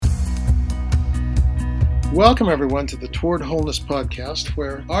Welcome, everyone, to the Toward Wholeness podcast,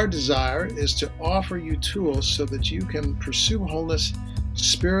 where our desire is to offer you tools so that you can pursue wholeness,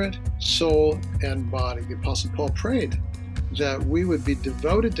 spirit, soul, and body. The Apostle Paul prayed that we would be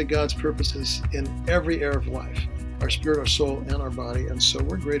devoted to God's purposes in every area of life, our spirit, our soul, and our body. And so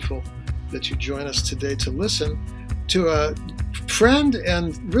we're grateful that you join us today to listen to a friend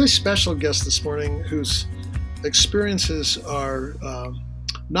and really special guest this morning whose experiences are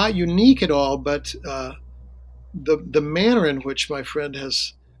not unique at all, but the manner in which my friend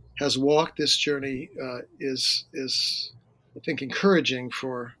has walked this journey is I think encouraging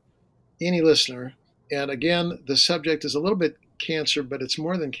for any listener. And again, the subject is a little bit cancer, but it's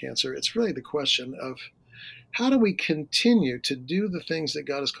more than cancer. It's really the question of how do we continue to do the things that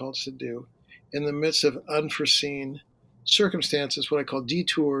God has called us to do in the midst of unforeseen circumstances, what I call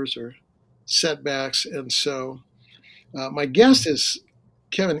detours or setbacks. And so my guest is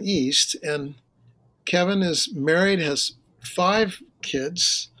Kevin East, and Kevin is married, has 5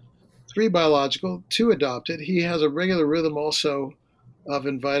 kids, 3 biological, 2 adopted. He has a regular rhythm also of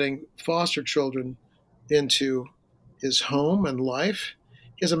inviting foster children into his home and life.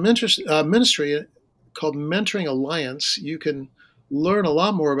 He has a ministry called Mentoring Alliance. You can learn a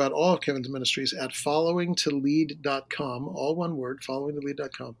lot more about all of Kevin's ministries at followingtolead.com, all one word,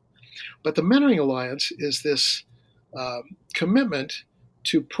 followingtolead.com. But the Mentoring Alliance is this commitment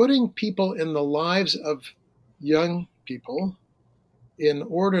to putting people in the lives of young people in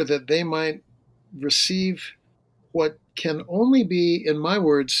order that they might receive what can only be, in my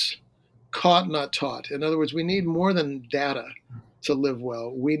words, caught, not taught. In other words, we need more than data to live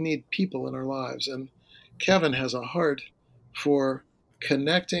well. We need people in our lives. And Kevin has a heart for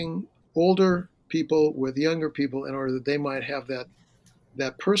connecting older people with younger people in order that they might have that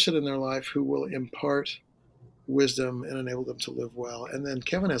person in their life who will impart wisdom and enable them to live well. And then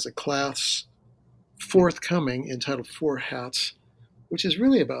Kevin has a class forthcoming entitled 4 Hats, which is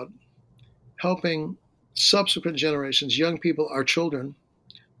really about helping subsequent generations, young people, our children,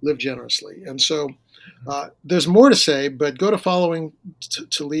 live generously. And so there's more to say, but go to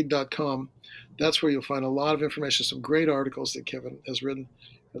followingtolead.com. That's where you'll find a lot of information, some great articles that Kevin has written.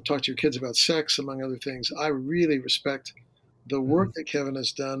 Talk to your kids about sex, among other things. I really respect the work that Kevin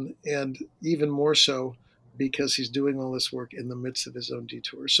has done, and even more so because he's doing all this work in the midst of his own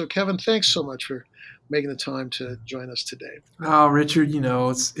detours. So, Kevin, thanks so much for making the time to join us today. Oh, Richard,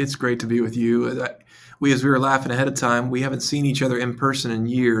 it's great to be with you. As we were laughing ahead of time, we haven't seen each other in person in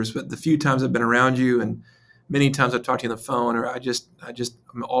years, but the few times I've been around you and many times I've talked to you on the phone, or I'm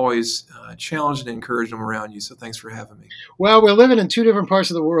always challenged and encouraged when I'm around you. So thanks for having me. Well, we're living in 2 different parts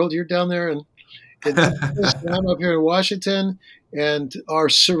of the world. You're down there and I'm up here in Washington, and our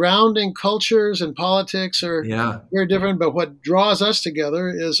surrounding cultures and politics are very different. But what draws us together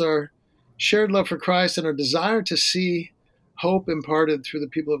is our shared love for Christ and our desire to see hope imparted through the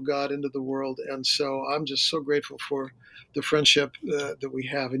people of God into the world. And so I'm just so grateful for the friendship that we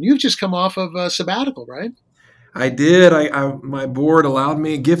have. And you've just come off of a sabbatical, right? I did. My board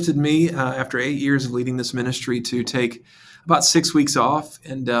gifted me after 8 years of leading this ministry to take about 6 weeks off.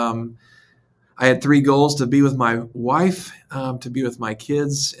 And I had 3 goals: to be with my wife, to be with my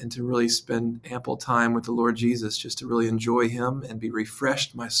kids, and to really spend ample time with the Lord Jesus, just to really enjoy him and be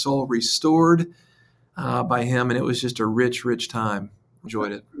refreshed, my soul restored by him. And it was just a rich, rich time.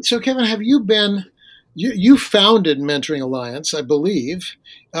 Enjoyed it. So, Kevin, have you been, you founded Mentoring Alliance, I believe.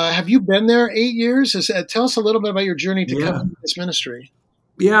 Have you been there 8 years? Tell us a little bit about your journey to come to this ministry.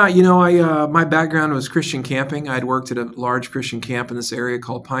 Yeah, my background was Christian camping. I'd worked at a large Christian camp in this area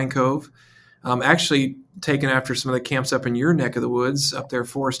called Pine Cove. Actually taken after some of the camps up in your neck of the woods, up there,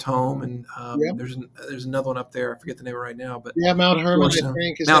 Forest Home, and there's another one up there. I forget the name right now, but Mount Hermon, I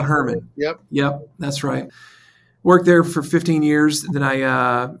think. Mount Hermon. Yep, that's right. Worked there for 15 years. Then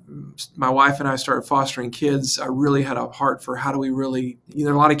my wife and I started fostering kids. I really had a heart for how do we really,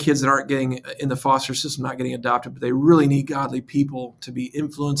 there are a lot of kids that aren't getting in the foster system, not getting adopted, but they really need godly people to be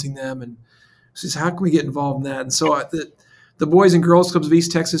influencing them. And so how can we get involved in that? And so the Boys and Girls Clubs of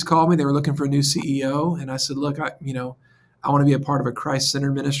East Texas called me. They were looking for a new CEO. And I said, look, I want to be a part of a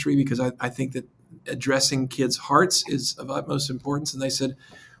Christ-centered ministry because I think that addressing kids' hearts is of utmost importance. And they said,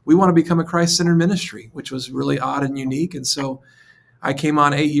 we want to become a Christ-centered ministry, which was really odd and unique. And so I came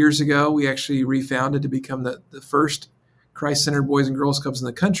on 8 years ago. We actually refounded to become the first Christ-centered Boys and Girls Clubs in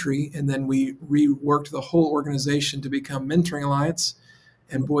the country. And then we reworked the whole organization to become Mentoring Alliance.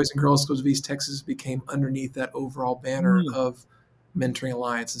 And Boys and Girls Clubs of East Texas became underneath that overall banner of Mentoring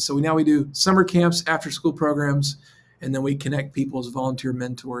Alliance. And so we do summer camps, after-school programs, And then we connect people as volunteer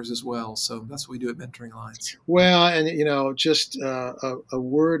mentors as well. So that's what we do at Mentoring Alliance. Well, and just a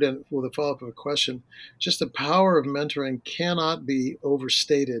word and with a follow-up of a question, just the power of mentoring cannot be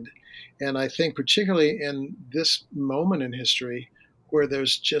overstated. And I think particularly in this moment in history where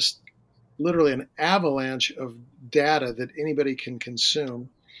there's just literally an avalanche of data that anybody can consume,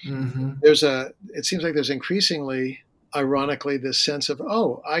 Mm-hmm. it seems like there's increasingly, ironically, this sense of,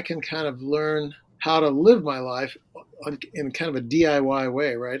 I can kind of learn how to live my life in kind of a DIY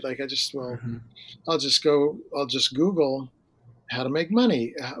way, right? Like Mm-hmm. I'll just Google how to make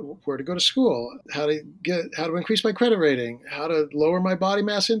money, where to go to school, how to increase my credit rating, how to lower my body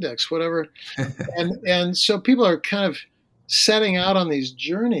mass index, whatever. and so people are kind of setting out on these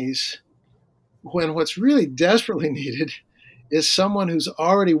journeys when what's really desperately needed is someone who's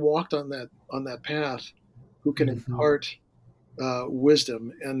already walked on that path, who can Mm-hmm. impart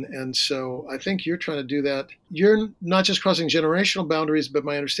wisdom. And so I think you're trying to do that. You're not just crossing generational boundaries, but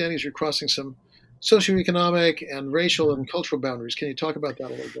my understanding is you're crossing some socioeconomic and racial and cultural boundaries. Can you talk about that a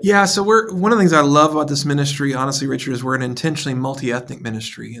little bit? Yeah, so one of the things I love about this ministry, honestly, Richard, is we're an intentionally multi-ethnic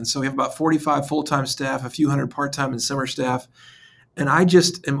ministry. And so we have about 45 full-time staff, a few hundred part-time and summer staff. And I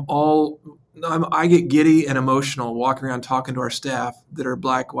just I get giddy and emotional walking around talking to our staff that are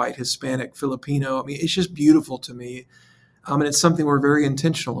Black, white, Hispanic, Filipino. I mean, it's just beautiful to me. And it's something we're very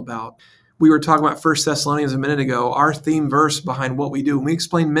intentional about. We were talking about 1 Thessalonians a minute ago. Our theme verse behind what we do, when we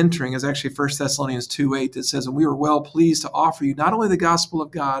explain mentoring, is actually 1 Thessalonians 2:8 that says, and we were well pleased to offer you not only the gospel of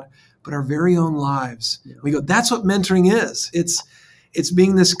God, but our very own lives. Yeah. We go, that's what mentoring is. It's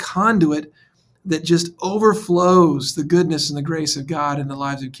being this conduit that just overflows the goodness and the grace of God in the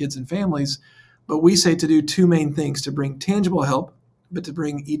lives of kids and families. But we say to do two main things: to bring tangible help, but to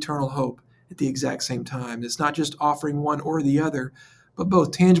bring eternal hope at the exact same time. It's not just offering one or the other, but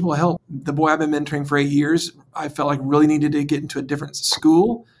both. Tangible help. The boy I've been mentoring for 8 years, I felt like really needed to get into a different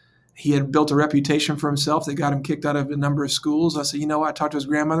school. He had built a reputation for himself that got him kicked out of a number of schools. I said, you know what? I talked to his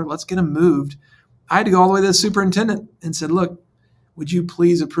grandmother. Let's get him moved. I had to go all the way to the superintendent and said, look, would you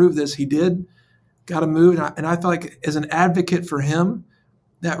please approve this? He did. Got him moved. And I felt like as an advocate for him,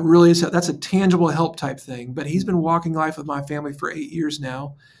 that's a tangible help type thing. But he's been walking life with my family for 8 years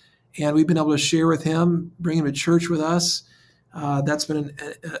now. And we've been able to share with him, bring him to church with us. That's been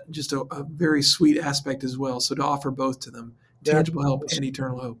just a very sweet aspect as well. So to offer both to them, tangible help and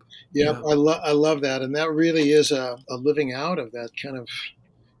eternal hope. Yeah. I love that. And that really is a living out of that kind of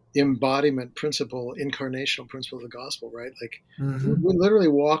embodiment principle, incarnational principle of the gospel, right? Like we literally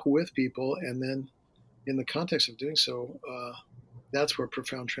walk with people, and then in the context of doing so, that's where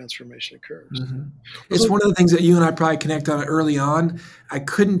profound transformation occurs. Mm-hmm. It's one of the things that you and I probably connect on early on. I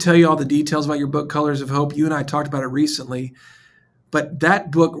couldn't tell you all the details about your book, Colors of Hope. You and I talked about it recently, but that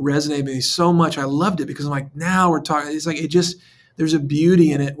book resonated with me so much. I loved it because I'm like, now we're talking. It's like there's a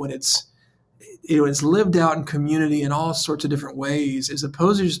beauty in it when it's lived out in community in all sorts of different ways, as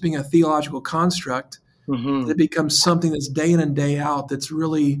opposed to just being a theological construct. Mm-hmm. That becomes something that's day in and day out. That's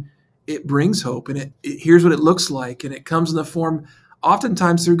really, it brings hope, and here's what it looks like, and it comes in the form,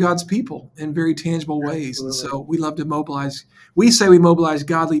 oftentimes through God's people in very tangible ways. Absolutely. And so we love to mobilize. We say we mobilize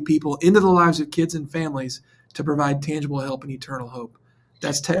godly people into the lives of kids and families to provide tangible help and eternal hope.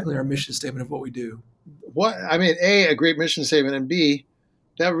 That's technically our mission statement of what we do. A great mission statement, and B,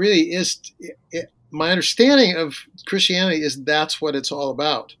 that really is my understanding of Christianity is that's what it's all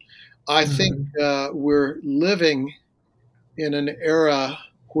about. I think we're living in an era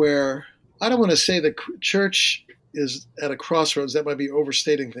where I don't want to say the church is at a crossroads. That might be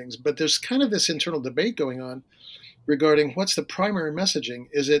overstating things, but there's kind of this internal debate going on regarding what's the primary messaging.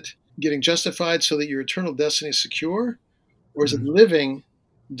 Is it getting justified so that your eternal destiny is secure, or is it living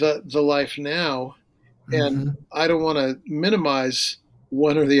the life now? And I don't want to minimize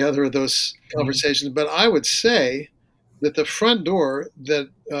one or the other of those conversations, but I would say that the front door that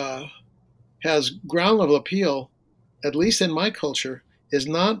has ground level appeal, at least in my culture, is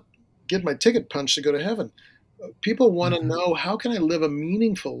not get my ticket punched to go to heaven. People want to know, how can I live a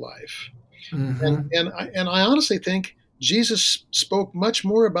meaningful life? And I honestly think Jesus spoke much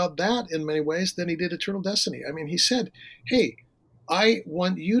more about that in many ways than he did eternal destiny. I mean, he said, hey, I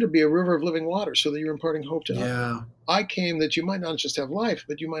want you to be a river of living water so that you're imparting hope to others. I came that you might not just have life,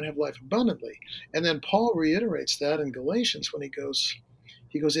 but you might have life abundantly. And then Paul reiterates that in Galatians when he goes,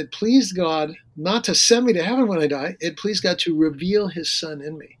 it pleased God not to send me to heaven when I die. It pleased God to reveal his son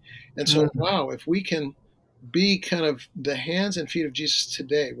in me. And so, wow, if we can be kind of the hands and feet of Jesus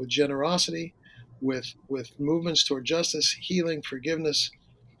today with generosity, with movements toward justice, healing, forgiveness,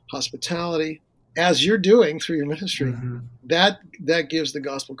 hospitality, as you're doing through your ministry, that gives the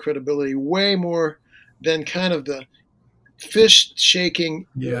gospel credibility way more than kind of the fist-shaking,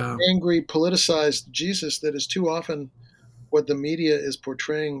 Yeah. angry, politicized Jesus that is too often what the media is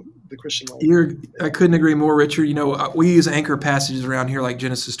portraying the Christian life. I couldn't agree more, Richard. We use anchor passages around here like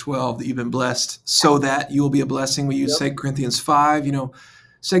Genesis 12, that you've been blessed so that you will be a blessing. We use 2 Corinthians 5.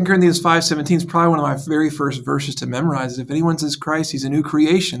 2 Corinthians 5:17 is probably one of my very first verses to memorize. If anyone says Christ, he's a new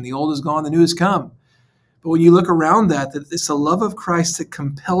creation. The old is gone, the new has come. But when you look around that it's the love of Christ that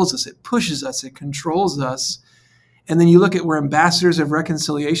compels us. It pushes us. It controls us. And then you look at we're ambassadors of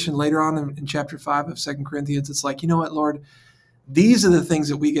reconciliation later on in chapter 5 of 2 Corinthians. It's like, you know what, Lord? These are the things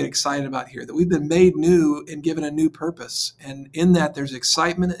that we get excited about here, that we've been made new and given a new purpose. And in that, there's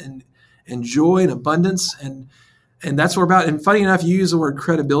excitement and joy and abundance. And that's what we're about. And funny enough, you use the word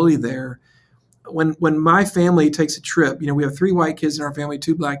credibility there. When my family takes a trip, we have 3 white kids in our family,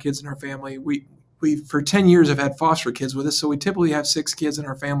 2 black kids in our family. We for 10 years have had foster kids with us. So we typically have 6 kids in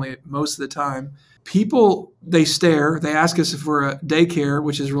our family most of the time. People, they stare. They ask us if we're a daycare,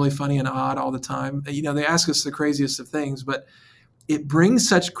 which is really funny and odd all the time. They ask us the craziest of things, but it brings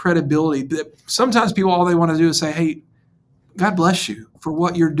such credibility that sometimes people, all they want to do is say, hey, God bless you for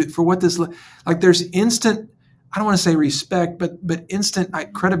what you're doing, for what this, like there's instant, I don't want to say respect, but instant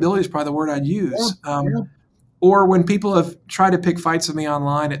credibility is probably the word I'd use. Yeah. Or when people have tried to pick fights with me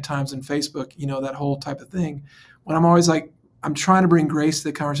online at times in Facebook, that whole type of thing, when I'm always like, I'm trying to bring grace to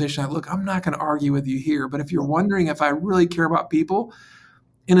the conversation. Look, I'm not going to argue with you here, but if you're wondering if I really care about people,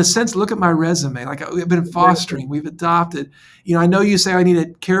 in a sense, look at my resume. Like we've been fostering, we've adopted. I know you say I need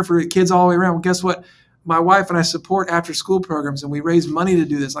to care for kids all the way around. Well, guess what? My wife and I support after school programs, and we raise money to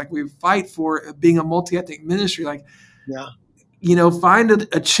do this. Like we fight for being a multi-ethnic ministry. Like, find a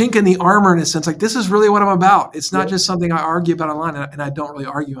chink in the armor in a sense. Like this is really what I'm about. It's not just something I argue about online, and I don't really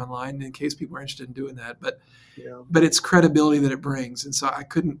argue online in case people are interested in doing that. But it's credibility that it brings, and so I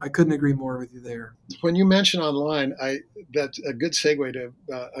couldn't agree more with you there. When you mention online, that's a good segue to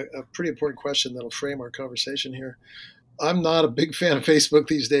a pretty important question that'll frame our conversation here. I'm not a big fan of Facebook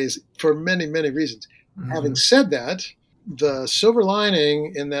these days for many, many reasons. Mm-hmm. Having said that, the silver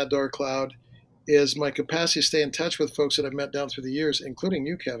lining in that dark cloud is my capacity to stay in touch with folks that I've met down through the years, including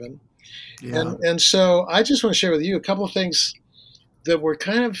you, Kevin. Yeah. And so I just want to share with you a couple of things that were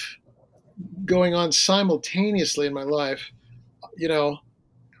kind of going on simultaneously in my life.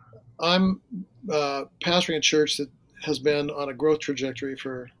 I'm pastoring a church that has been on a growth trajectory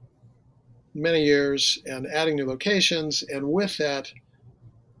for many years and adding new locations. And with that,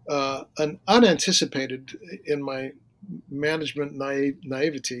 an unanticipated, in my management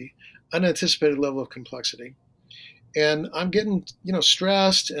naivety, unanticipated level of complexity. And I'm getting,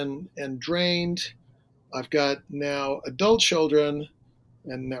 stressed and drained. I've got now adult children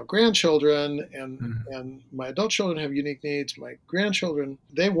and now grandchildren, and my adult children have unique needs. My grandchildren,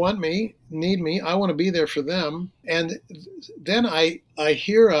 they want me, need me. I want to be there for them. And then I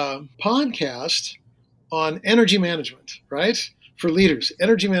hear a podcast on energy management, right? For leaders,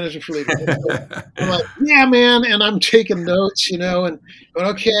 energy management for leaders. I'm like, yeah, man. And I'm taking notes, and going,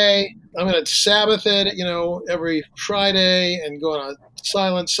 okay, I'm going to Sabbath it, every Friday and go on a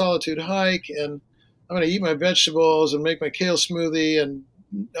silent solitude hike. And I'm going to eat my vegetables and make my kale smoothie, and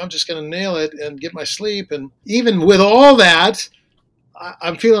I'm just going to nail it and get my sleep. And even with all that,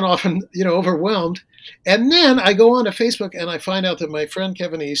 I'm feeling often, overwhelmed. And then I go on to Facebook and I find out that my friend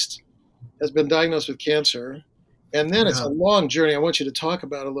Kevin East has been diagnosed with cancer. And then it's a long journey I want you to talk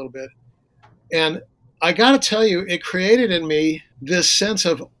about a little bit. And I got to tell you, it created in me this sense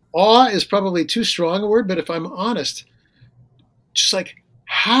of awe is probably too strong a word, but if I'm honest, just like,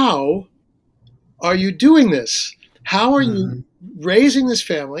 how are you doing this? How are you raising this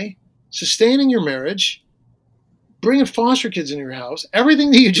family, sustaining your marriage, bringing foster kids into your house,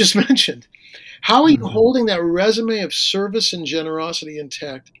 everything that you just mentioned? How are you holding that resume of service and generosity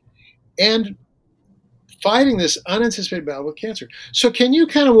intact and fighting this unanticipated battle with cancer? So can you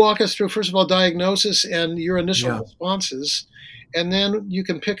kind of walk us through, first of all, diagnosis and your initial responses, and then you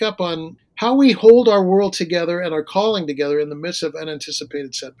can pick up on how we hold our world together and our calling together in the midst of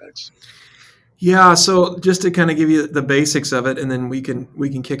unanticipated setbacks. Yeah, so just to kind of give you the basics of it, and then we can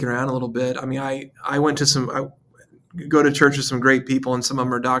kick it around a little bit. I mean, I go to church with some great people, and some of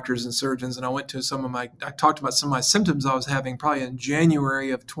them are doctors and surgeons, and I talked about some of my symptoms I was having probably in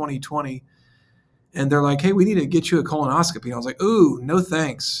January of 2020, and they're like, hey, we need to get you a colonoscopy. And I was like, ooh, no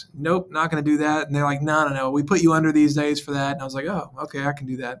thanks. Nope, not going to do that. And they're like, no, we put you under these days for that. And I was like, oh, okay, I can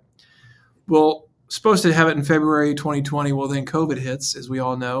do that. Well, supposed to have it in February 2020. Well, then COVID hits, as we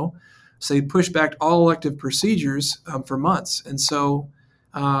all know. So they pushed back all elective procedures for months. And so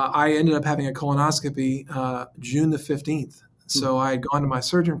I ended up having a colonoscopy June the 15th. So I had gone to my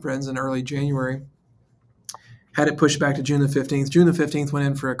surgeon friends in early January. had it pushed back to June the 15th. June the 15th, went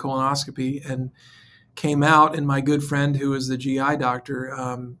in for a colonoscopy and came out, and my good friend who was the GI doctor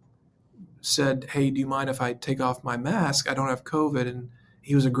said, "Hey, do you mind if I take off my mask? I don't have COVID." And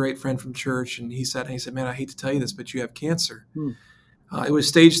he was a great friend from church, and he said, "Man, I hate to tell you this, but you have cancer." It was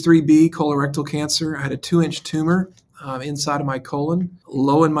stage 3B colorectal cancer. I had a 2-inch tumor inside of my colon,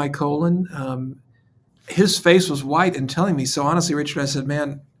 low in my colon. His face was white and telling me. So honestly, Richard, I said,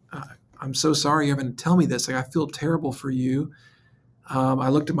 "Man, I'm so sorry you're having to tell me this. Like, I feel terrible for you." I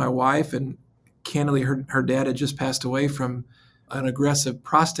looked at my wife, and candidly, her dad had just passed away from an aggressive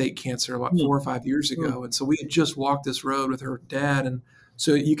prostate cancer about 4 or 5 years ago. And so we had just walked this road with her dad. And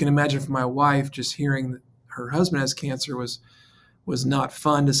so you can imagine for my wife, just hearing that her husband has cancer was not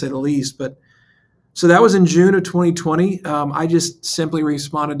fun, to say the least. But so that was in June of 2020. I just simply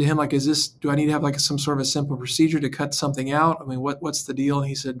responded to him like, do I need to have like some sort of a simple procedure to cut something out? I mean, what's the deal? And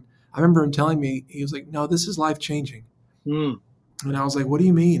he said, I remember him telling me, he was like, "No, this is life changing." And I was like, "What do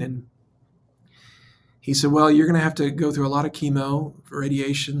you mean?" And he said, "Well, you're going to have to go through a lot of chemo,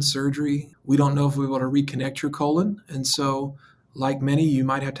 radiation, surgery. We don't know if we'll be able to reconnect your colon. And so, like many, you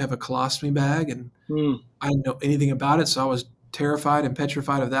might have to have a colostomy bag." And I didn't know anything about it, so I was terrified and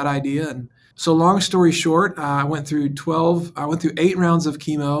petrified of that idea. And so, long story short, I went through 8 rounds of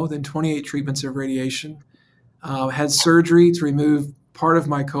chemo, then 28 treatments of radiation, had surgery to remove part of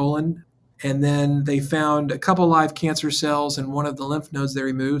my colon. And then they found a couple live cancer cells in one of the lymph nodes they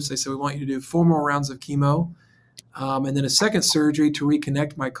removed. So they said, "We want you to do 4 more rounds of chemo, and then a second surgery to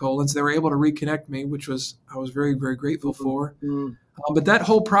reconnect my colon." So they were able to reconnect me, which I was very, very grateful for. But that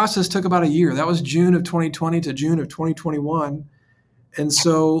whole process took about a year. That was June of 2020 to June of 2021. And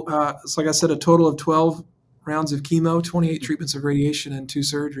so it's like I said, a total of 12 rounds of chemo, 28 treatments of radiation, and 2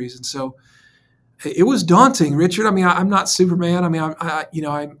 surgeries. And so it was daunting, Richard. I mean, I'm not Superman. I mean,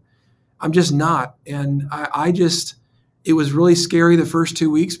 I'm just not. And it was really scary the first 2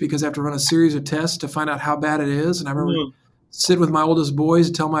 weeks because I have to run a series of tests to find out how bad it is. And I remember sitting with my oldest boys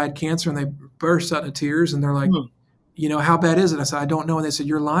and tell them I had cancer, and they burst out into tears, and they're like, "How bad is it?" I said, "I don't know." And they said,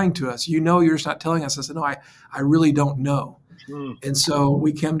 "You're lying to us. You're just not telling us." I said, "No, I really don't know." And so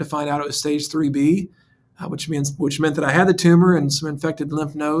we came to find out it was stage 3B, which meant that I had the tumor and some infected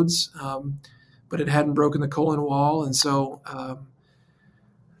lymph nodes, but it hadn't broken the colon wall. And so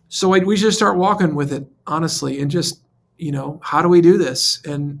we just start walking with it, honestly, and just, how do we do this?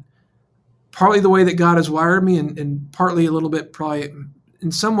 And partly the way that God has wired me, and partly a little bit probably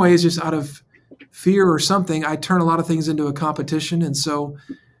in some ways just out of fear or something, I turn a lot of things into a competition. And so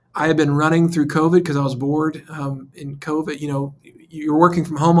I had been running through COVID because I was bored in COVID. You're working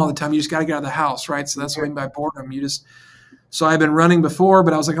from home all the time. You just got to get out of the house, right? So that's what I mean by boredom. So I've been running before,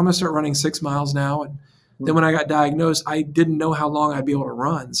 but I was like, I'm going to start running 6 miles now. And then when I got diagnosed, I didn't know how long I'd be able to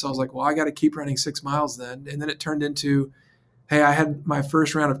run. So I was like, well, I got to keep running 6 miles then. And then it turned into, hey, I had my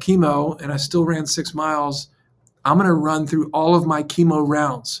first round of chemo and I still ran 6 miles. I'm going to run through all of my chemo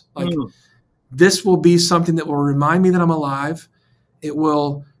rounds. This will be something that will remind me that I'm alive. It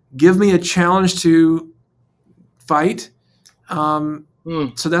will give me a challenge to fight.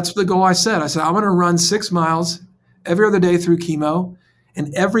 So that's the goal I set. I said, I'm going to run 6 miles every other day through chemo,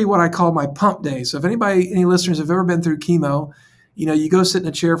 and every what I call my pump day. So if any listeners have ever been through chemo, you go sit in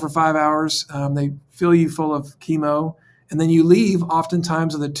a chair for 5 hours. They fill you full of chemo, and then you leave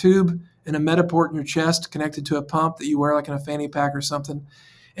oftentimes with a tube and a Metaport in your chest connected to a pump that you wear like in a fanny pack or something.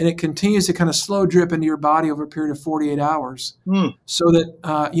 And it continues to kind of slow drip into your body over a period of 48 hours. So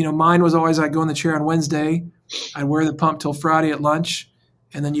that, mine was always, I'd go in the chair on Wednesday, I'd wear the pump till Friday at lunch,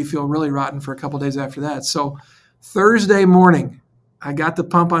 and then you feel really rotten for a couple of days after that. So Thursday morning, I got the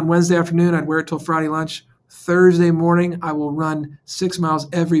pump on Wednesday afternoon, I'd wear it till Friday lunch. Thursday morning, I will run 6 miles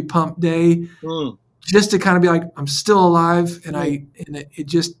every pump day, just to kind of be like, I'm still alive. And it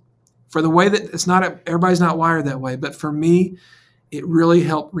just, for the way that everybody's not wired that way, but for me, it really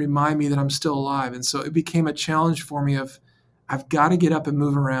helped remind me that I'm still alive. And so it became a challenge for me of, I've got to get up and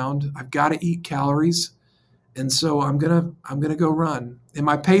move around. I've got to eat calories. And so I'm going to go run. And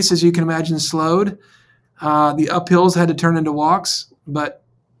my pace, as you can imagine, slowed. The uphills had to turn into walks, but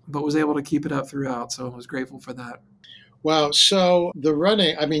was able to keep it up throughout. So I was grateful for that. Wow. So the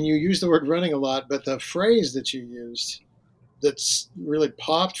running, I mean, you use the word running a lot, but the phrase that you used that's really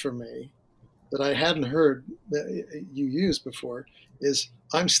popped for me that I hadn't heard that you used before is,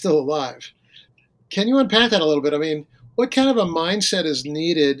 I'm still alive. Can you unpack that a little bit? I mean, what kind of a mindset is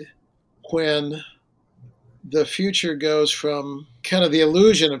needed when the future goes from kind of the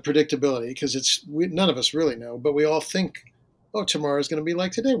illusion of predictability, because none of us really know, but we all think, oh, tomorrow is going to be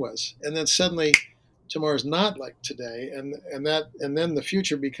like today was. And then suddenly tomorrow is not like today. And then the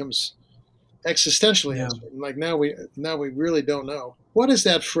future becomes existentially Yeah. uncertain. Like now we really don't know. What does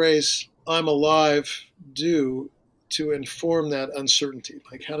that phrase "I'm alive" do to inform that uncertainty?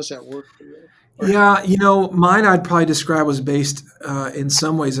 Like how does that work for you? Yeah, mine I'd probably describe was based in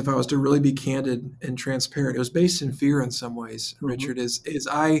some ways, if I was to really be candid and transparent, it was based in fear in some ways, Mhm. Richard,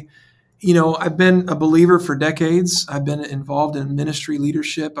 I've been a believer for decades. I've been involved in ministry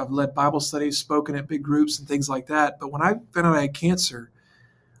leadership. I've led Bible studies, spoken at big groups and things like that. But when I found out I had cancer,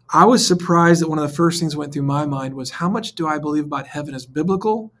 I was surprised that one of the first things that went through my mind was how much do I believe about heaven as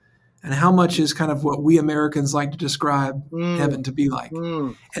biblical and how much is kind of what we Americans like to describe Mm, heaven to be like.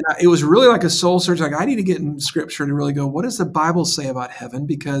 mm, And it was really like a soul search. Like I need to get in scripture to really go, what does the Bible say about heaven?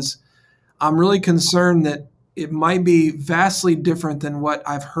 Because I'm really concerned that it might be vastly different than what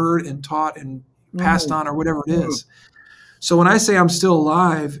I've heard and taught and passed mm, on or whatever it mm, is. So when I say I'm still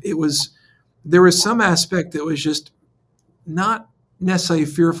alive, there was some aspect that was just not necessarily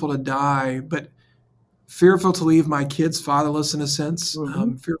fearful to die, but fearful to leave my kids fatherless in a sense,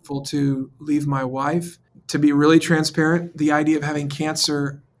 mhm, fearful to leave my wife. To be really transparent, the idea of having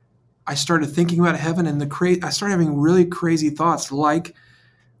cancer, I started thinking about heaven and I started having really crazy thoughts like,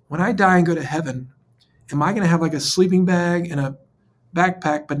 when I die and go to heaven, am I going to have like a sleeping bag and a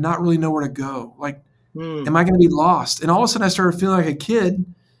backpack, but not really know where to go? Like, mm, am I going to be lost? And all of a sudden I started feeling like a kid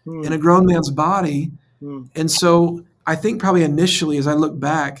in mm, a grown man's body. mm, And so I think probably initially, as I look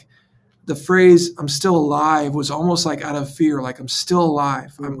back, the phrase "I'm still alive" was almost like out of fear, like I'm still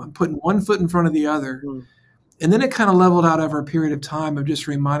alive. mm, I'm putting one foot in front of the other. mm, And then it kind of leveled out over a period of time of just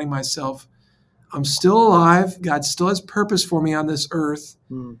reminding myself, I'm still alive. God still has purpose for me on this earth.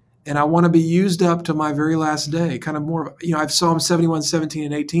 mm. And I want to be used up to my very last day. Kind of more, I have Psalm 71, 17,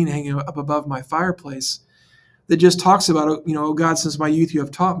 and 18 hanging up above my fireplace that just talks about, oh God, since my youth you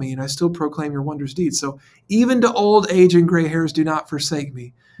have taught me, and I still proclaim your wondrous deeds. So even to old age and gray hairs, do not forsake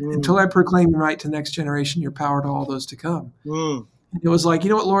me Mm, until I proclaim your right to the next generation, your power to all those to come. mm. And it was like, you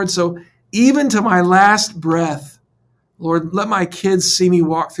know what, Lord? So even to my last breath, Lord, let my kids see me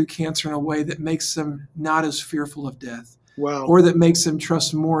walk through cancer in a way that makes them not as fearful of death, Wow. or that makes them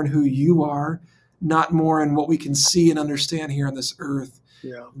trust more in who you are, not more in what we can see and understand here on this earth.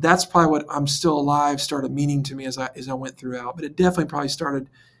 Yeah. That's probably what "I'm still alive" started meaning to me as I went throughout. But it definitely probably started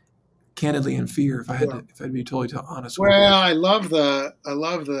candidly in fear, if Yeah. I'd be totally honest with you. Well, I love the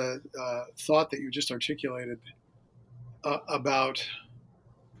thought that you just articulated about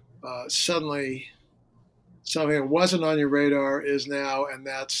suddenly something that wasn't on your radar is now, and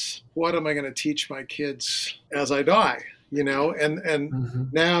that's what am I going to teach my kids as I die? And Mm-hmm.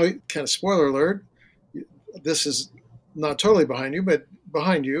 now, kind of spoiler alert, this is not totally behind you, but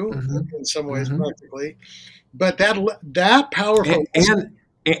behind you Mm-hmm. in some ways, Mm-hmm. practically. But that powerful And, and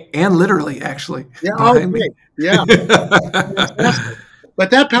and literally, actually, yeah, oh, behind me. great, yeah, fantastic. But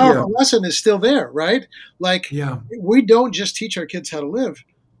that Yeah, powerful lesson is still there, right? Like yeah, we don't just teach our kids how to live;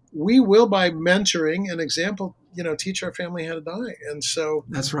 we will, by mentoring and example, teach our family how to die. And so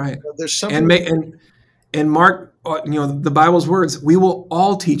that's right. there's And something. ma- and and Mark, the Bible's words, we will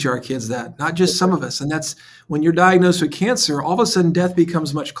all teach our kids that, not just some of us. And that's when you're diagnosed with cancer, all of a sudden death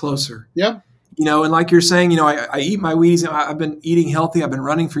becomes much closer. Yep. And like you're saying, I eat my Wheaties. I've been eating healthy. I've been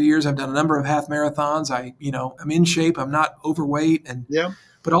running for years. I've done a number of half marathons. I'm in shape. I'm not overweight. Yep.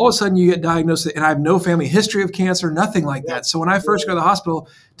 But all of a sudden you get diagnosed, and I have no family history of cancer, nothing like Yep. that. So when I first go to the hospital,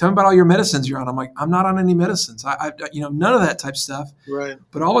 tell me about all your medicines you're on. I'm like, I'm not on any medicines. None of that type stuff. Right.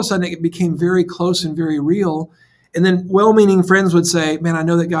 But all of a sudden it became very close and very real. And then well-meaning friends would say, man, I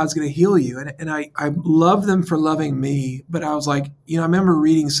know that God's going to heal you. And I love them for loving me. But I was like, I remember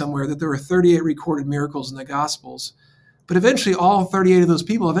reading somewhere that there were 38 recorded miracles in the Gospels. But eventually all 38 of those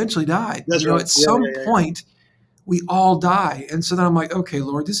people eventually died. That's right. At Yeah. some Yeah. point, we all die. And so then I'm like, okay,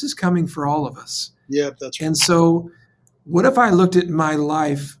 Lord, this is coming for all of us. Yeah. That's right. And so what if I looked at my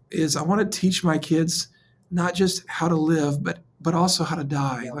life is I want to teach my kids not just how to live, but also how to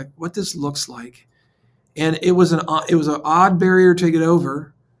die, like what this looks like. And it was an odd barrier to get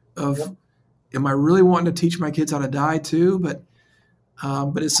over of, Yep. am I really wanting to teach my kids how to die too? But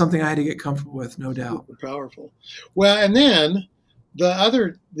it's something I had to get comfortable with, no doubt. Super powerful. Well, and then the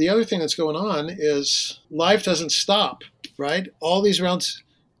other thing that's going on is life doesn't stop, right? All these rounds,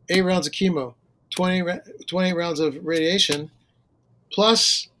 8 rounds of chemo, 28 rounds of radiation,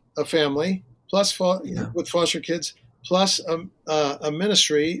 plus a family, plus Yeah. with foster kids, plus a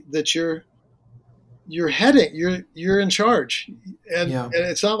ministry that you're heading. You're in charge, and Yeah. and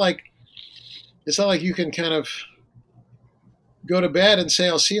it's not like you can kind of go to bed and say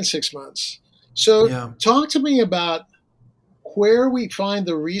I'll see you in 6 months. So Yeah. talk to me about where we find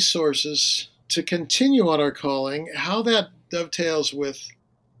the resources to continue on our calling, how that dovetails with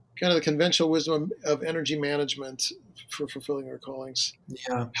kind of the conventional wisdom of energy management for fulfilling our callings.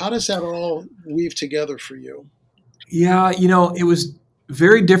 Yeah. How does that all weave together for you? Yeah, it was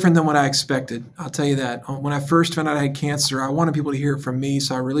very different than what I expected. I'll tell you that. When I first found out I had cancer, I wanted people to hear it from me,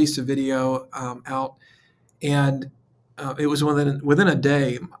 so I released a video out, and it was within a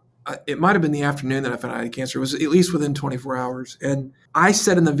day. It might have been the afternoon that I found out I had cancer. It was at least within 24 hours. And I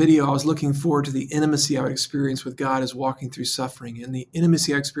said in the video, I was looking forward to the intimacy I would experience with God as walking through suffering, and the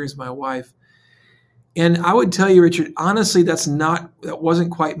intimacy I experienced with my wife. And I would tell you, Richard, honestly, that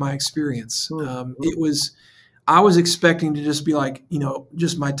wasn't quite my experience. I was expecting to just be like,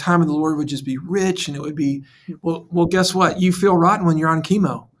 just my time in the Lord would just be rich, and it would be, well, guess what? You feel rotten when you're on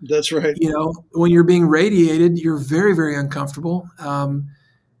chemo. That's right. When you're being radiated, you're very, very uncomfortable.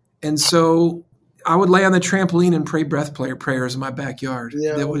 And so I would lay on the trampoline and pray prayers in my backyard.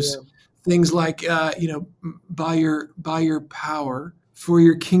 That was things like, by your power, for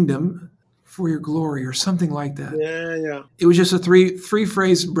your kingdom, for your glory, or something like that. Yeah. It was just a three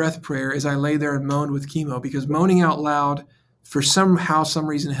phrase breath prayer as I lay there and moaned with chemo, because moaning out loud for some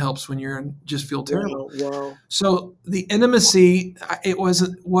reason helps when just feel terrible. Wow. So the intimacy, it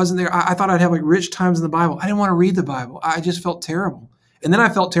wasn't there. I thought I'd have like rich times in the Bible. I didn't want to read the Bible. I just felt terrible. And then I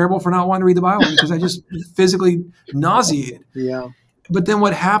felt terrible for not wanting to read the Bible because I just physically nauseated. Yeah. But then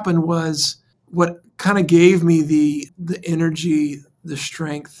what happened was, what kind of gave me the energy, the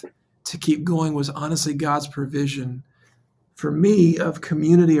strength to keep going was honestly God's provision for me of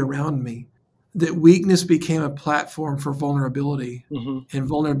community around me. That weakness became a platform for vulnerability, and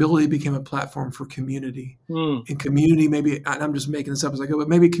vulnerability became a platform for community. And community, maybe, and I'm just making this up as I go, but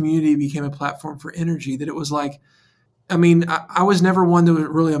maybe community became a platform for energy. That it was like, I was never one that was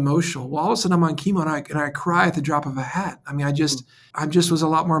really emotional. Well, all of a sudden I'm on chemo and I cry at the drop of a hat. I just was a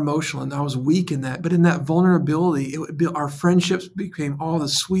lot more emotional, and I was weak in that. But in that vulnerability, our friendships became all the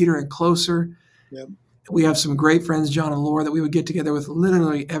sweeter and closer. Yep. We have some great friends, John and Laura, that we would get together with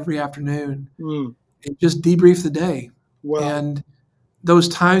literally every afternoon and just debrief the day. Wow. And those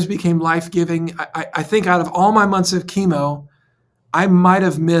times became life-giving. I think out of all my months of chemo, I might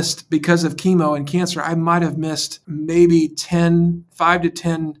have missed, because of chemo and cancer, I might have missed maybe 5 to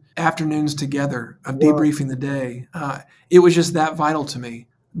 10 afternoons together of debriefing the day. It was just that vital to me.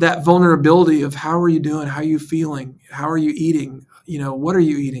 That vulnerability of how are you doing? How are you feeling? How are you eating? What are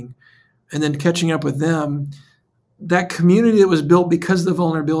you eating? And then catching up with them. That community that was built because of the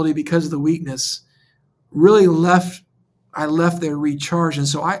vulnerability, because of the weakness, really I left there recharged. And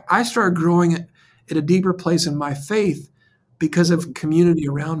so I started growing at a deeper place in my faith because of community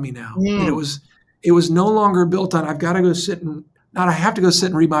around me now. And it was no longer built on, I've got to go I have to go sit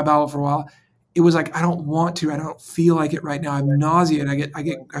and read my Bible for a while. It was like, I don't want to, I don't feel like it right now. I'm nauseated.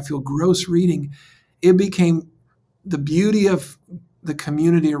 I feel gross reading. It became the beauty of the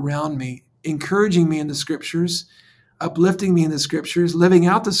community around me, encouraging me in the scriptures, uplifting me in the scriptures, living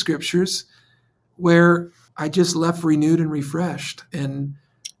out the scriptures, where I just left renewed and refreshed, and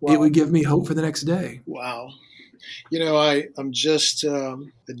it would give me hope for the next day. Wow. I just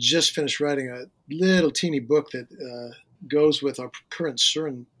finished writing a little teeny book that goes with our current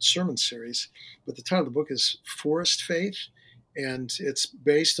sermon series, but the title of the book is Forest Faith, and it's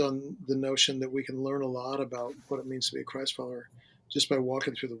based on the notion that we can learn a lot about what it means to be a Christ follower just by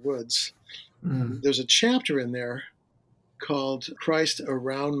walking through the woods. There's a chapter in there called Christ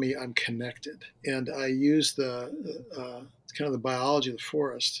Around Me, I'm Connected, and I use the kind of the biology of the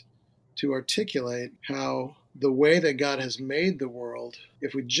forest to articulate how the way that God has made the world,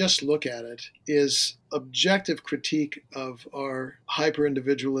 if we just look at it, is objective critique of our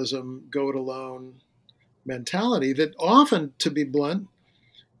hyper-individualism, go-it-alone mentality that often, to be blunt,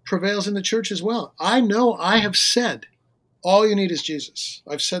 prevails in the church as well. I know I have said, all you need is Jesus.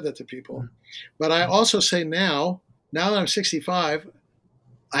 I've said that to people. But I also say now that I'm 65,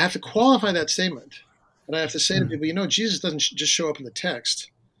 I have to qualify that statement. And I have to say to people, Jesus doesn't just show up in the text.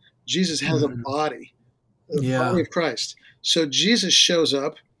 Jesus has a body. The body of Christ. So Jesus shows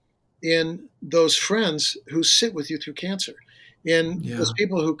up in those friends who sit with you through cancer, in those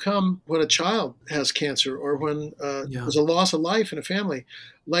people who come when a child has cancer or when there's a loss of life in a family.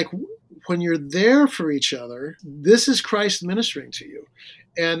 Like when you're there for each other, this is Christ ministering to you.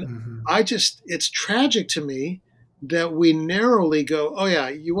 And it's tragic to me that we narrowly go, oh yeah,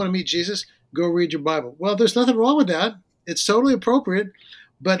 you want to meet Jesus? Go read your Bible. Well, there's nothing wrong with that. It's totally appropriate,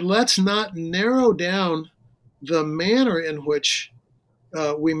 but let's not narrow down the manner in which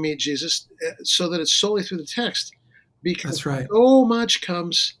we meet Jesus so that it's solely through the text, because so much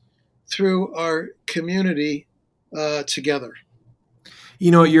comes through our community together.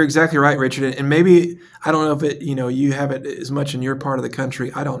 You're exactly right, Richard. And maybe, I don't know if it, you have it as much in your part of the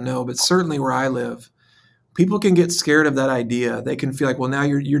country. I don't know, but certainly where I live, people can get scared of that idea. They can feel like, well, now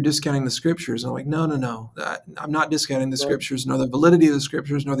you're discounting the scriptures. And I'm like, no. I'm not discounting the scriptures, nor the validity of the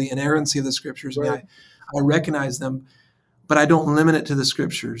scriptures, nor the inerrancy of the scriptures. I mean, I recognize them, but I don't limit it to the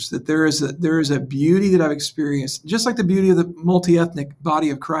scriptures. That there is a beauty that I've experienced, just like the beauty of the multi-ethnic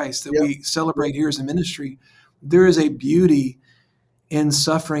body of Christ that we celebrate here as a ministry. There is a beauty in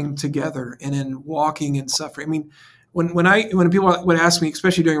suffering together and in walking in suffering. I mean, when people would ask me,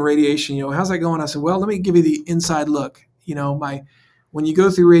 especially during radiation, how's that going? I said, well, let me give you the inside look. When you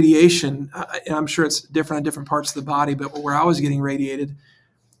go through radiation, and I'm sure it's different in different parts of the body, but where I was getting radiated,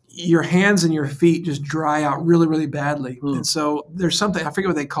 your hands and your feet just dry out really, really badly. And so there's something, I forget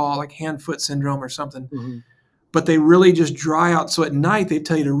what they call it, like hand-foot syndrome or something, but they really just dry out. So at night, they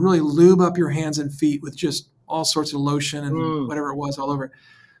tell you to really lube up your hands and feet with just all sorts of lotion and whatever it was all over.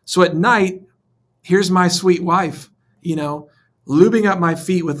 So at night, here's my sweet wife, lubing up my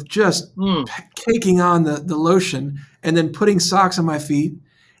feet with just caking on the lotion, and then putting socks on my feet,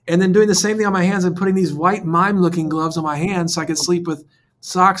 and then doing the same thing on my hands and putting these white mime-looking gloves on my hands so I could sleep with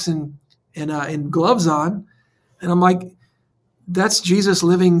socks and gloves on. And I'm like, that's Jesus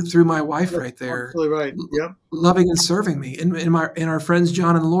living through my wife right there. Absolutely right. Yep. Loving and serving me, and our friends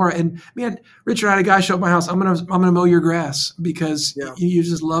John and Laura. And man, Richard, I had a guy show up at my house. I'm gonna mow your grass because you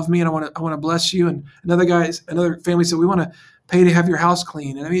just love me, and I want to bless you. And another family said, we want to pay to have your house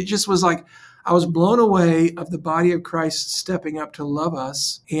clean. And I mean, it just was like, I was blown away of the body of Christ stepping up to love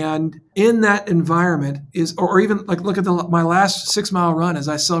us. And in that environment or even like, look at my last 6-mile run as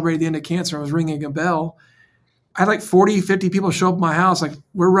I celebrated the end of cancer. I was ringing a bell. I had like 40, 50 people show up at my house, like,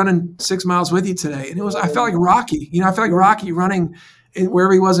 we're running 6 miles with you today. And I felt like Rocky, I felt like Rocky running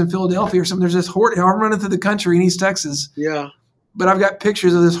wherever he was in Philadelphia or something. There's this horde, I'm running through the country in East Texas. Yeah. But I've got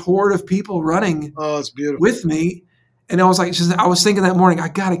pictures of this horde of people running it's beautiful. With me. And I was like, I was thinking that morning, I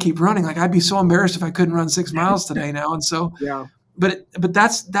got to keep running. Like, I'd be so embarrassed if I couldn't run 6 miles today now. And so, but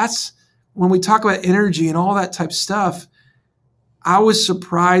that's when we talk about energy and all that type of stuff, I was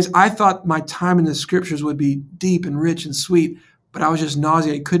surprised. I thought my time in the scriptures would be deep and rich and sweet, but I was just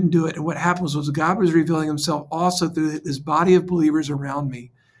nauseated. Couldn't do it. And what happened was God was revealing himself also through this body of believers around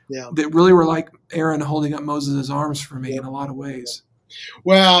me that really were like Aaron holding up Moses' arms for me in a lot of ways.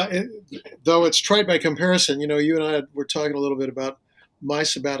 Well, though it's trite by comparison, you and I were talking a little bit about my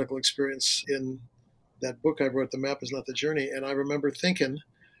sabbatical experience in that book I wrote, The Map Is Not the Journey. And I remember thinking,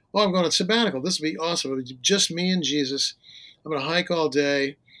 I'm going on sabbatical. This would be awesome. It would be just me and Jesus. I'm going to hike all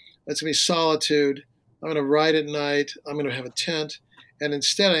day. That's going to be solitude. I'm going to ride at night. I'm going to have a tent. And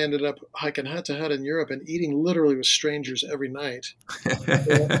instead, I ended up hiking hut to hut in Europe and eating literally with strangers every night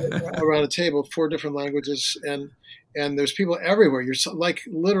around a table, 4 different languages. And there's people everywhere. You're like,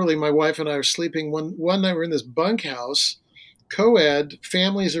 literally, my wife and I are sleeping. One night we're in this bunkhouse, co-ed,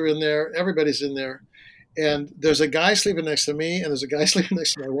 families are in there, everybody's in there. And there's a guy sleeping next to me, and there's a guy sleeping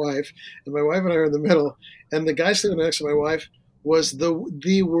next to my wife, and my wife and I are in the middle. And the guy sleeping next to my wife was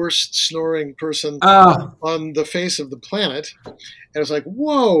the worst snoring person on the face of the planet. And it was like,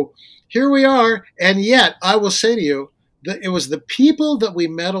 whoa, here we are. And yet, I will say to you, that it was the people that we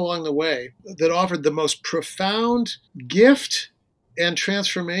met along the way that offered the most profound gift and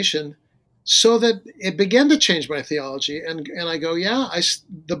transformation, so that it began to change my theology. And I go,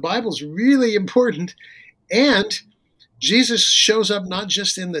 the Bible's really important. And Jesus shows up not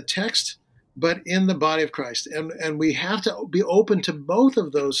just in the text, but in the body of Christ. And we have to be open to both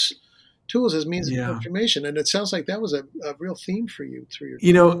of those tools as means of transformation. And it sounds like that was a real theme for you through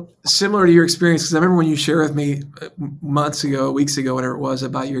your similar to your experience, because I remember when you shared with me months ago, weeks ago, whatever it was,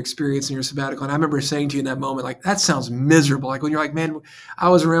 about your experience in your sabbatical. And I remember saying to you in that moment, like, that sounds miserable. Like, when you're like, man, I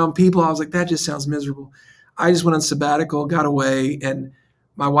was around people, I was like, that just sounds miserable. I just went on sabbatical, got away, and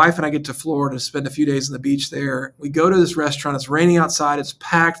my wife and I get to Florida to spend a few days on the beach there. We go to this restaurant. It's raining outside. It's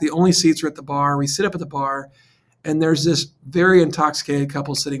packed. The only seats are at the bar. We sit up at the bar, and there's this very intoxicated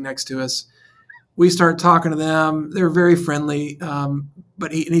couple sitting next to us. We start talking to them. They're very friendly.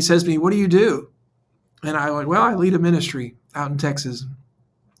 But he says to me, what do you do? And I went, well, I lead a ministry out in Texas.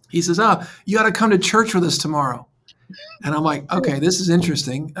 He says, you got to come to church with us tomorrow. And I'm like, okay, this is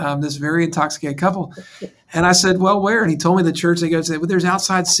interesting. This very intoxicated couple. And I said, well, where? And he told me the church they go to. Well, there's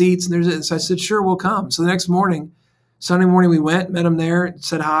outside seats. And so I said, sure, we'll come. So the next morning, Sunday morning, we went, met him there,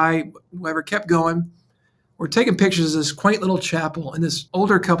 said hi, whatever, kept going. We're taking pictures of this quaint little chapel, and this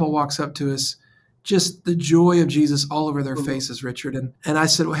older couple walks up to us, just the joy of Jesus all over their faces, Richard. And I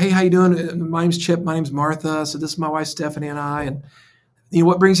said, well, hey, how you doing? My name's Chip. My name's Martha. So this is my wife, Stephanie, and I. And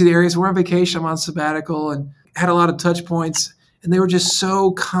what brings you to the area? So we're on vacation. I'm on sabbatical, and had a lot of touch points. And they were just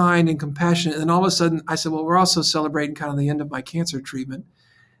so kind and compassionate. And all of a sudden I said, well, we're also celebrating kind of the end of my cancer treatment.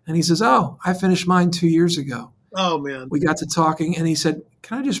 And he says, oh, I finished mine 2 years ago. Oh, man. We got to talking and he said,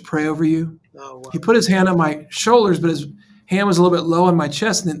 can I just pray over you? Oh, wow. He put his hand on my shoulders, but his hand was a little bit low on my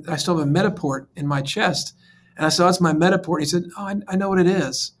chest. And I still have a Metaport in my chest. And I said, that's my Metaport. He said, oh, I know what it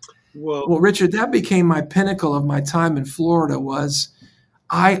is. Whoa. Well, Richard, that became my pinnacle of my time in Florida. Was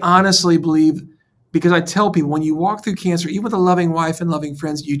I honestly believe, because I tell people when you walk through cancer, even with a loving wife and loving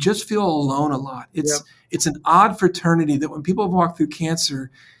friends, you just feel alone a lot. It's an odd fraternity that when people have walked through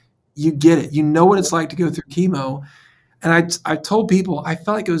cancer, you get it. You know what it's like to go through chemo. And I told people, I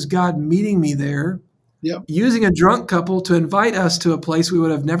felt like it was God meeting me there, using a drunk couple to invite us to a place we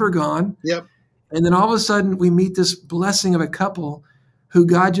would have never gone. Yep. And then all of a sudden we meet this blessing of a couple who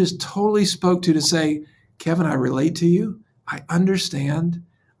God just totally spoke to say, Kevin, I relate to you. I understand.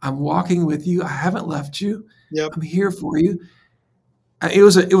 I'm walking with you. I haven't left you. Yep. I'm here for you. It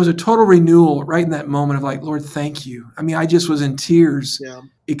was a total renewal right in that moment of like, Lord, thank you. I mean, I just was in tears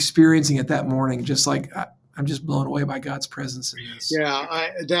experiencing it that morning, just like I'm just blown away by God's presence in this. Yeah,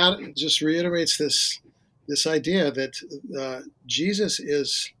 that just reiterates this idea that Jesus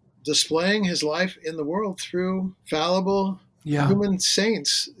is displaying his life in the world through fallible human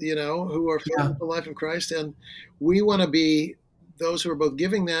saints, who are filled with the life of Christ. And we want to be those who are both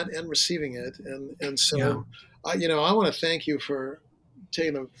giving that and receiving it. And so, I want to thank you for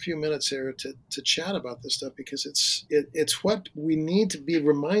taking a few minutes here to chat about this stuff, because it's what we need to be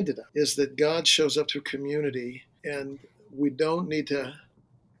reminded of, is that God shows up through community, and we don't need to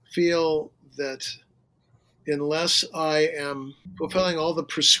feel that unless I am fulfilling all the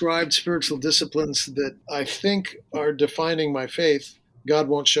prescribed spiritual disciplines that I think are defining my faith, God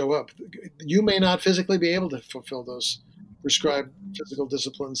won't show up. You may not physically be able to fulfill those prescribed physical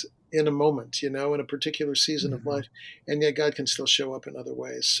disciplines in a moment, in a particular season of life, and yet God can still show up in other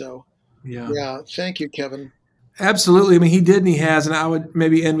ways. So, thank you, Kevin. Absolutely. I mean, he did and he has. And I would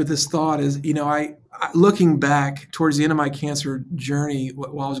maybe end with this thought is, I looking back towards the end of my cancer journey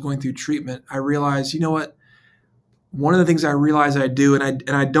while I was going through treatment, I realized, what? One of the things I realize I do, and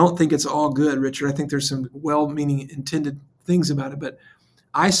I don't think it's all good, Richard. I think there's some well-meaning, intended things about it, but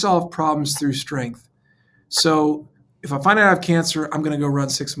I solve problems through strength. So if I find out I have cancer, I'm going to go run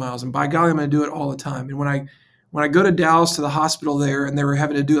 6 miles, and by golly, I'm going to do it all the time. And when I go to Dallas to the hospital there, and they were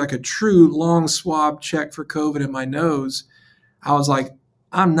having to do like a true long swab check for COVID in my nose, I was like,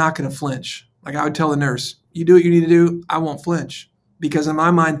 I'm not going to flinch. Like I would tell the nurse, you do what you need to do, I won't flinch. Because in my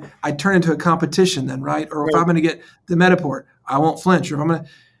mind, I turn into a competition then, right? Or if I'm going to get the Metaport, I won't flinch. Or if I'm going to,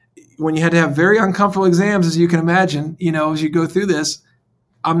 when you had to have very uncomfortable exams, as you can imagine, as you go through this,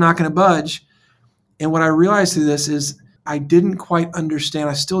 I'm not going to budge. And what I realized through this is I didn't quite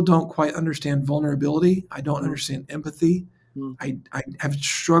understand. I still don't quite understand vulnerability. I don't understand empathy. I have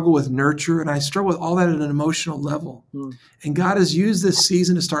struggled with nurture, and I struggle with all that at an emotional level. And God has used this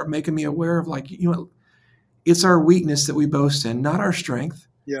season to start making me aware of it's our weakness that we boast in, not our strength.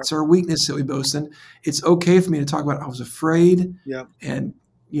 Yeah. It's our weakness that we boast in. It's okay for me to talk about I was afraid. Yeah. And,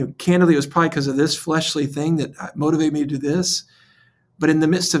 candidly, it was probably because of this fleshly thing that motivated me to do this. But in the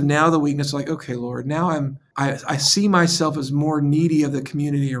midst of now the weakness, like, okay, Lord, now I see myself as more needy of the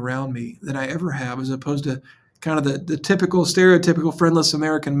community around me than I ever have, as opposed to kind of the typical, stereotypical friendless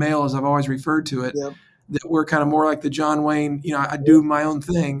American male, as I've always referred to it, that we're kind of more like the John Wayne, I do my own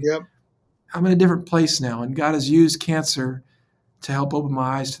thing. Yep. I'm in a different place now, and God has used cancer to help open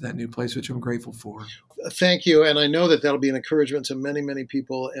my eyes to that new place, which I'm grateful for. Thank you, and I know that that'll be an encouragement to many, many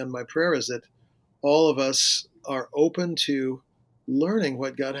people, and my prayer is that all of us are open to learning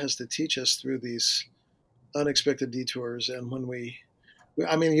what God has to teach us through these unexpected detours. And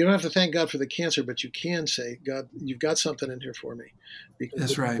you don't have to thank God for the cancer, but you can say, God, you've got something in here for me. Because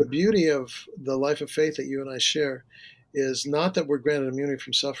that's right. The beauty of the life of faith that you and I share is not that we're granted immunity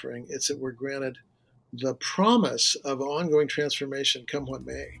from suffering, it's that we're granted the promise of ongoing transformation come what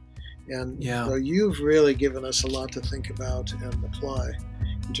may. And so you've really given us a lot to think about and apply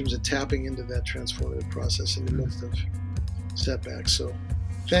in terms of tapping into that transformative process in the midst of setbacks. So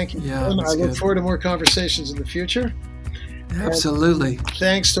thank you. Yeah, I look forward to more conversations in the future. Absolutely. And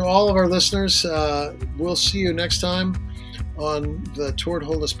thanks to all of our listeners. We'll see you next time on the Toward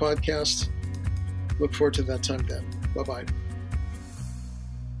Wholeness podcast. Look forward to that time then. Bye-bye.